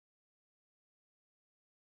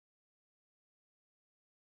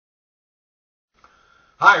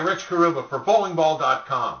Hi, Rich Carrubba for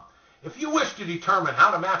bowlingball.com. If you wish to determine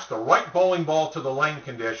how to match the right bowling ball to the lane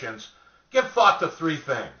conditions, give thought to three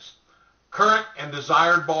things. Current and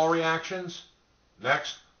desired ball reactions.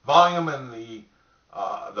 Next, volume and the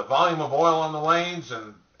volume of oil on the lanes.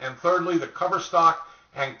 And thirdly, the cover stock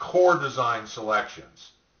and core design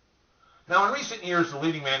selections. Now, in recent years, the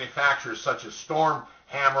leading manufacturers such as Storm,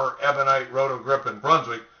 Hammer, Ebonite, Roto-Grip, and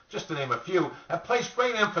Brunswick, just to name a few, have placed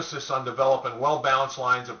great emphasis on developing well-balanced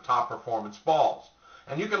lines of top-performance balls.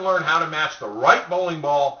 And you can learn how to match the right bowling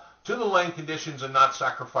ball to the lane conditions and not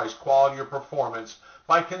sacrifice quality or performance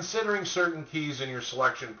by considering certain keys in your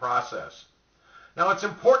selection process. Now, it's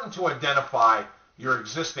important to identify your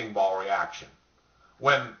existing ball reaction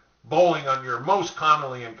when bowling on your most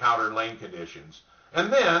commonly encountered lane conditions.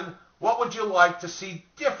 And then, what would you like to see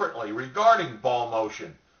differently regarding ball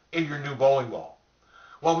motion in your new bowling ball?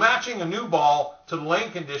 Well, matching a new ball to the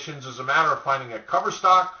lane conditions is a matter of finding a cover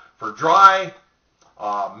stock for dry,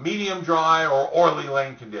 medium dry, or oily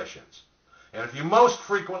lane conditions. And if you most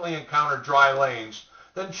frequently encounter dry lanes,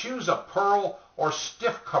 then choose a pearl or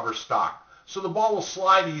stiff cover stock so the ball will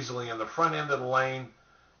slide easily in the front end of the lane,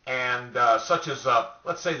 and such as,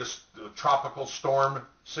 let's say, the Tropical Storm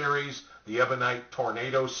series, the Ebonite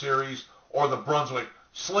Tornado series, or the Brunswick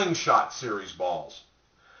Slingshot series balls.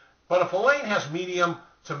 But if a lane has medium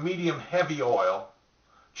to medium heavy oil,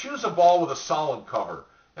 choose a ball with a solid cover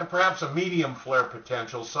and perhaps a medium flare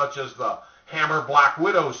potential such as the Hammer Black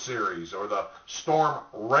Widow series or the Storm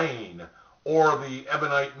Rain or the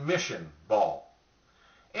Ebonite Mission ball.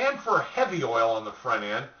 And for heavy oil on the front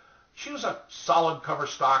end, choose a solid cover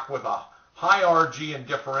stock with a high RG and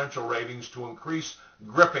differential ratings to increase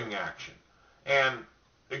gripping action. And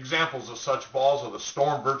examples of such balls are the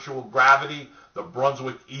Storm Virtual Gravity, the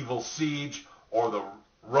Brunswick Evil Siege, or the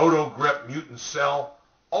Roto-Grip Mutant Cell,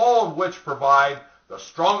 all of which provide the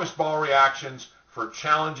strongest ball reactions for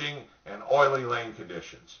challenging and oily lane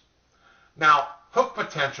conditions. Now, hook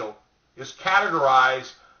potential is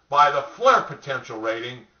categorized by the flare potential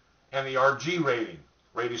rating and the RG rating,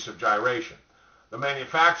 radius of gyration. The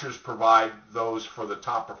manufacturers provide those for the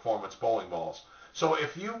top performance bowling balls. So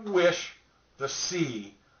if you wish to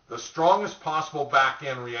see the strongest possible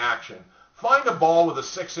back-end reaction, find a ball with a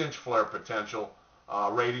 6-inch flare potential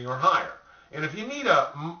rating or higher. And if you need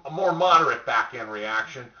a more moderate back-end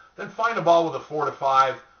reaction, then find a ball with a 4 to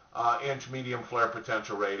 5 inch medium flare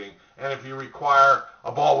potential rating. And if you require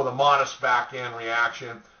a ball with a modest back-end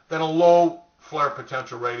reaction, then a low flare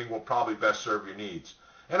potential rating will probably best serve your needs.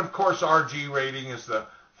 And of course, RG rating is the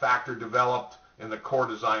factor developed in the core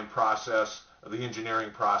design process, the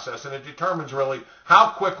engineering process, and it determines really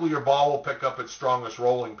how quickly your ball will pick up its strongest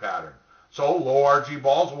rolling pattern. So low RG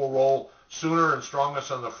balls will roll sooner and strongest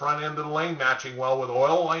on the front end of the lane, matching well with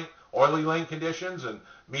oily lane conditions, and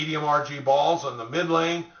medium RG balls on the mid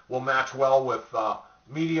lane will match well with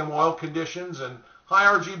medium oil conditions, and high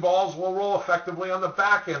RG balls will roll effectively on the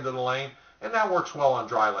back end of the lane, and that works well on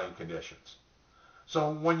dry lane conditions.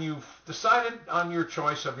 So when you've decided on your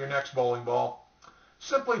choice of your next bowling ball,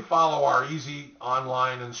 simply follow our easy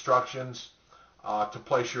online instructions to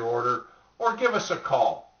place your order, or give us a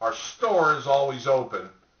call. Our store is always open,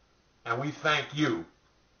 and we thank you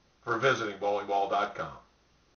for visiting bowlingball.com.